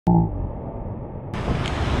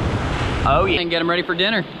Oh yeah. And get him ready for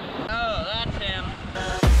dinner. Oh, that's him.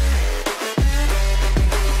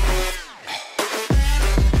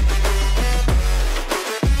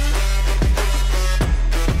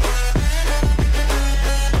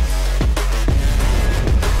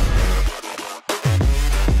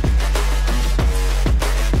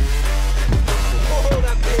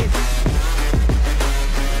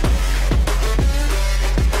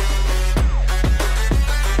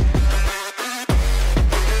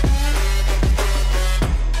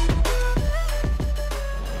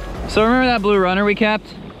 So remember that blue runner we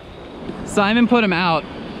kept? Simon put him out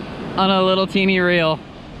on a little teeny reel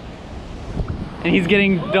and he's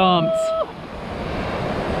getting dumped.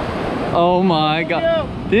 Oh my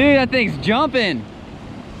God. Dude, that thing's jumping.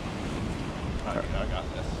 I got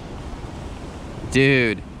this.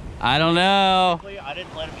 Dude, I don't know. I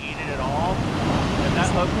didn't let him eat it at all. If that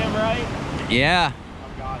hooked him right? Yeah.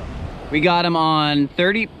 I got him. We got him on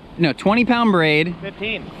 20 pound braid.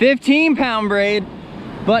 15 pound braid.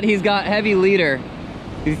 But he's got heavy leader.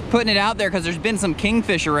 He's putting it out there because there's been some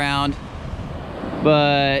kingfish around,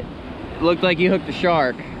 but it looked like he hooked a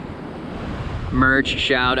shark. Merch,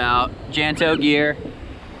 shout out. Janto gear.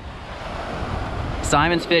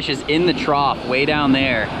 Simon's fish is in the trough way down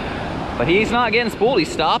there, but he's not getting spooled. He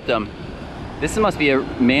stopped him. This must be a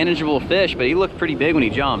manageable fish, but he looked pretty big when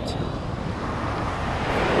he jumped.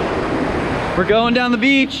 We're going down the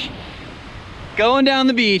beach. Going down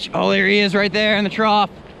the beach. Oh, there he is right there in the trough.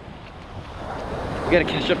 We gotta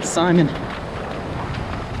catch up to Simon.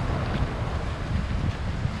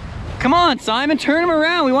 Come on, Simon, turn him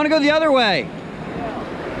around. We want to go the other way.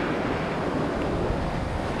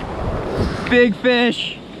 Big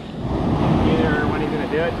fish. Either when he's gonna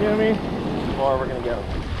do it to me, or we're gonna go.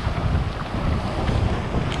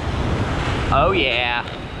 Oh yeah.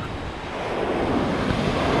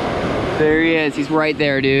 There he is. He's right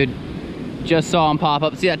there, dude. Just saw him pop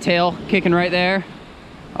up. See that tail kicking right there?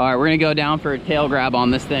 All right, we're gonna go down for a tail grab on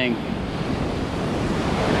this thing.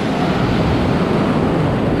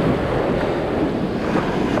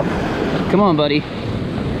 Come on, buddy.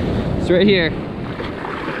 It's right here.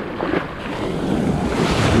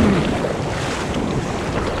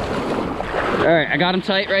 All right, I got him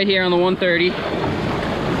tight right here on the 130.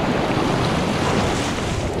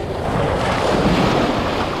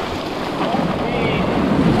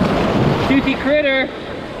 Toothy critter.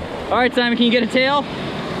 All right, Simon, can you get a tail?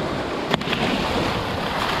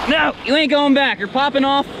 No, you ain't going back. You're popping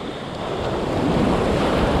off.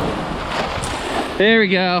 There we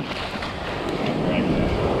go.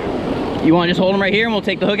 You want to just hold him right here and we'll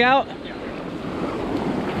take the hook out?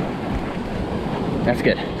 That's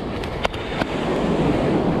good.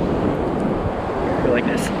 Go like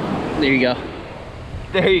this. There you go.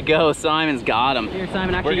 There you go. Simon's got him. Here,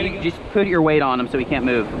 Simon, actually, you just put your weight on him so he can't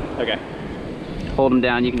move. Okay. Hold him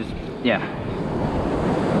down. You can just, yeah.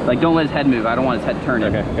 Like, don't let his head move. I don't want his head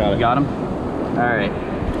turning. Okay, got it. Got him? All right.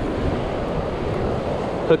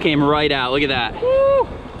 Hook came right out. Look at that. Woo!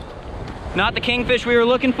 Not the kingfish we were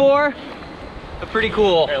looking for, but pretty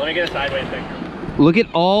cool. Here, let me get a sideways picture. Look at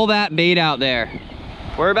all that bait out there.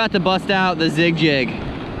 We're about to bust out the ZigJig.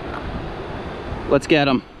 Let's get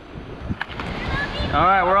him. All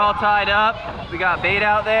right, we're all tied up. We got bait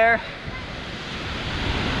out there.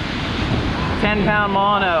 10 pound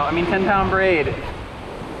mono, 10 pound braid.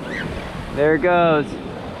 There it goes.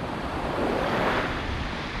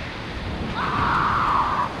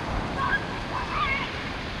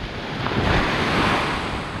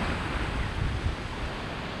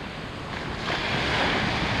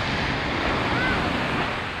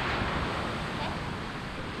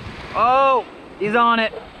 Oh, he's on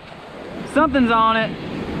it. Something's on it.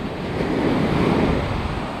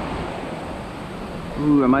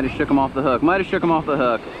 Ooh, I might have shook him off the hook.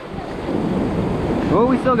 Oh,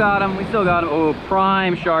 we still got him. Oh,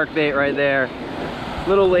 prime shark bait right there.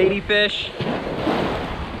 Little ladyfish.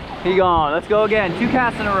 He gone. Let's go again. 2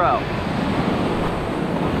 casts in a row.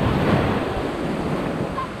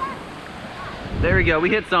 There we go. We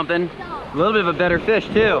hit something. A little bit of a better fish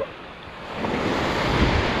too.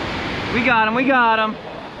 We got him.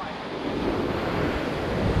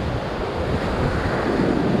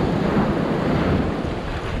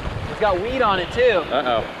 It's got weed on it too.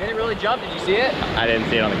 Uh-oh. Didn't really jump. Did you see it? I didn't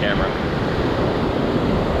see it on the camera.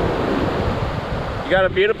 You got a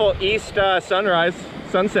beautiful east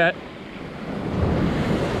sunset.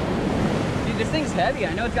 Dude, this thing's heavy.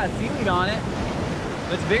 I know it's got seaweed on it,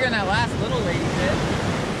 but it's bigger than that last little ladyfish.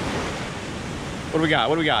 What do we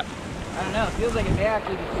got? I don't know. It feels like it may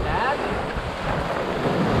actually be stabbed.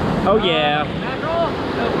 Oh yeah. Mackerel?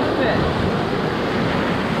 No, bluefish.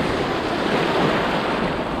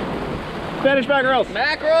 Spanish mackerels.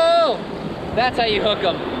 Mackerel! That's how you hook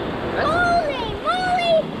them. Holy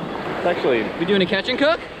moly! It's actually... We doing a catch and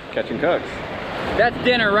cook? Catch and cooks. That's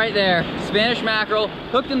dinner right there. Spanish mackerel,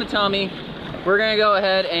 hooked in the tummy. We're gonna go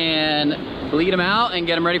ahead and bleed them out and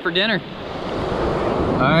get them ready for dinner.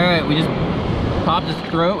 All right, we just popped his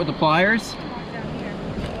throat with the pliers.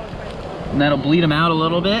 And that'll bleed them out a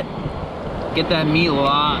little bit. Get that meat a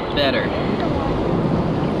lot better.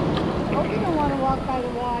 Hope you don't want to walk by the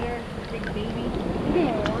water, big baby.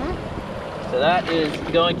 Yeah. So that is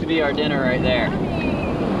going to be our dinner right there.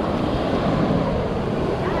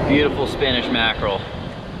 Beautiful Spanish mackerel.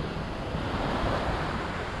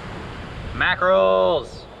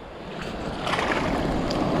 Mackerels!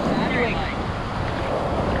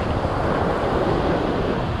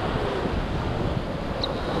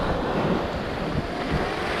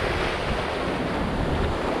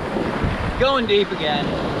 Going deep again.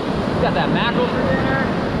 Got that mackerel for dinner.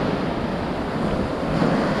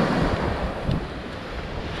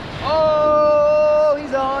 Oh,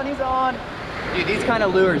 he's on, he's on. Dude, these kind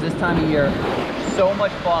of lures this time of year are so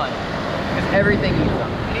much fun because everything eats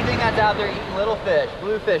them. Anything that's out there eating little fish,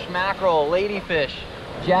 bluefish, mackerel, ladyfish,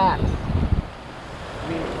 jacks. I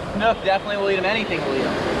mean, Snook definitely will eat them. Anything will eat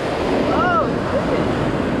them. Oh,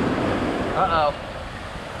 uh-oh.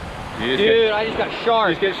 Dude, I just got sharked.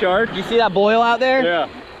 You just get sharked? You see that boil out there? Yeah.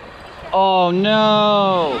 Oh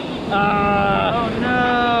no. Ah. Oh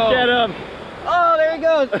no. Get him. Oh, there he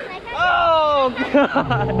goes. Oh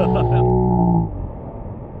God.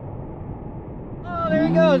 Oh, there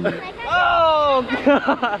he goes. Oh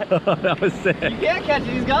God. That was sick. You can't catch it,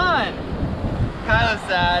 he's gone. Kind of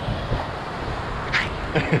sad.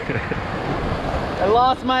 I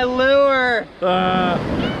lost my lure.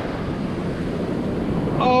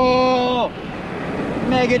 Oh,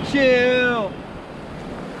 mega chew.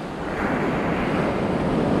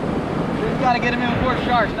 Just gotta get him in before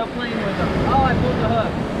sharks. No playing with them. Oh, I pulled the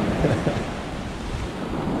hook.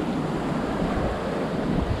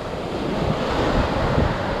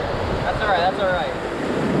 That's all right. That's all right.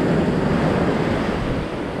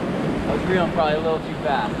 I was reeling probably a little too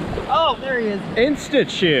fast. Oh, there he is. Insta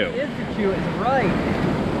chew. Insta chew is right.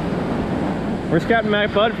 Where's Captain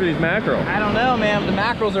Mac Bud for these mackerel? I don't know, man. The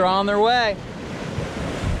mackerels are on their way.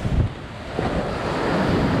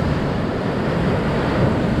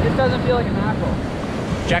 This doesn't feel like a mackerel.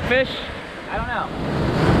 Jackfish? I don't know.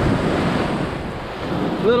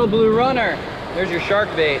 Little blue runner. There's your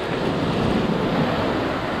shark bait.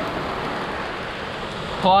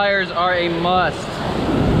 Pliers are a must.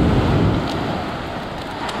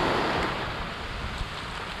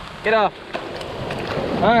 Get off.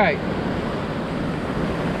 All right.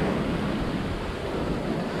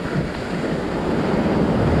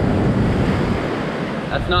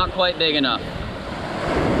 That's not quite big enough.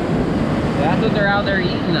 That's what they're out there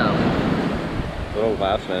eating though. Little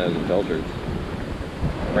bassmen and pilchards.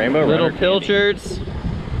 Rainbow Little runner pilchards.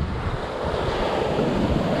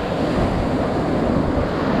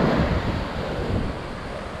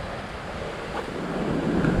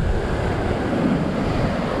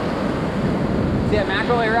 See that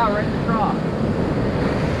mackerel air out right in the trough.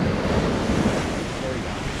 There we go.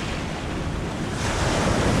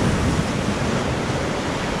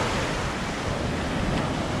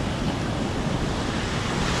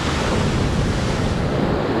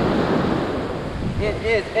 It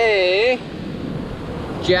is a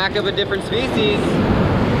jack of a different species.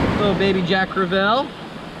 Little baby Jack Crevalle.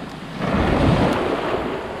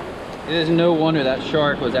 It is no wonder that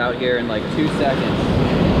shark was out here in like 2 seconds.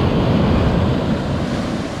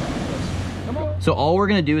 So all we're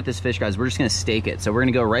gonna do with this fish, guys, we're just gonna stake it. So we're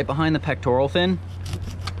gonna go right behind the pectoral fin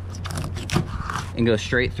and go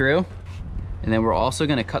straight through. And then we're also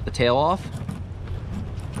gonna cut the tail off.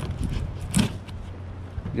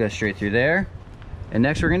 Go straight through there. And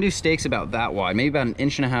next we're gonna do stakes about that wide, maybe about 1.5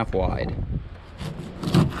 inches wide.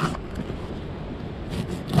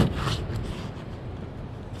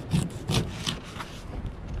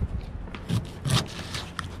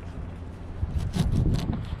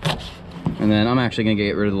 And then I'm actually gonna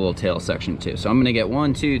get rid of the little tail section too. So I'm gonna get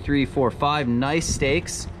 1, 2, 3, 4, 5 nice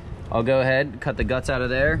stakes. I'll go ahead, cut the guts out of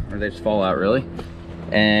there, or they just fall out really.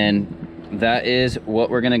 And that is what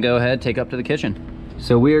we're gonna go ahead, take up to the kitchen.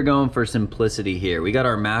 So we are going for simplicity here. We got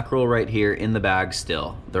our mackerel right here in the bag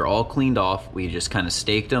still. They're all cleaned off. We just kind of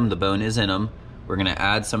staked them, the bone is in them. We're gonna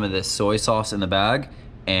add some of this soy sauce in the bag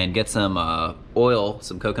and get some oil,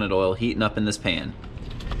 some coconut oil heating up in this pan.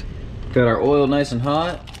 Got our oil nice and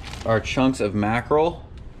hot. Our chunks of mackerel.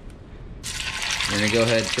 We're gonna go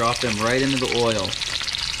ahead and drop them right into the oil.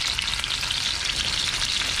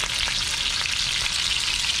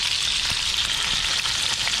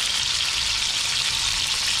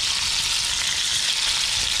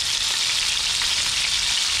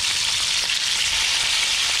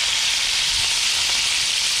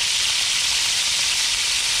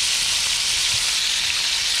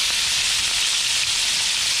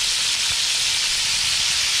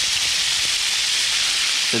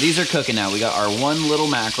 So these are cooking now. We got our one little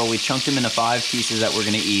mackerel. We chunked them into 5 pieces that we're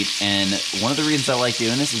gonna eat. And one of the reasons I like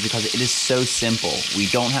doing this is because it is so simple. We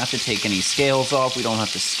don't have to take any scales off. We don't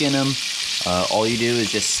have to skin them. All you do is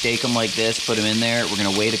just stake them like this, put them in there. We're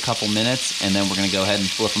gonna wait a couple minutes and then we're gonna go ahead and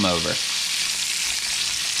flip them over.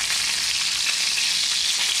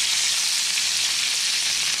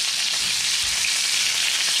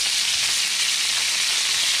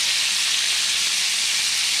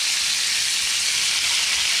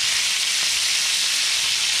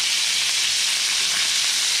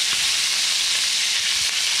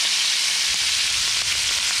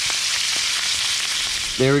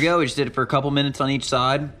 There we go, we just did it for a couple minutes on each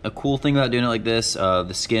side. A cool thing about doing it like this,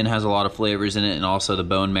 the skin has a lot of flavors in it, and also the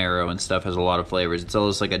bone marrow and stuff has a lot of flavors. It's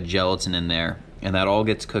almost like a gelatin in there, and that all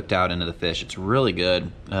gets cooked out into the fish. It's really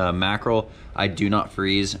good. Mackerel, I do not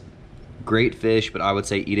freeze. Great fish, but I would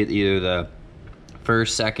say eat it either the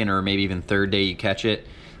first, second, or maybe even third day you catch it.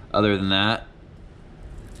 Other than that,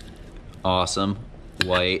 awesome,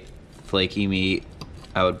 white, flaky meat.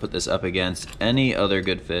 I would put this up against any other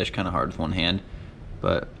good fish, kind of hard with one hand.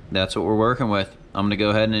 But that's what we're working with. I'm gonna go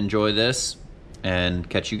ahead and enjoy this and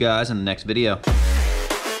catch you guys in the next video.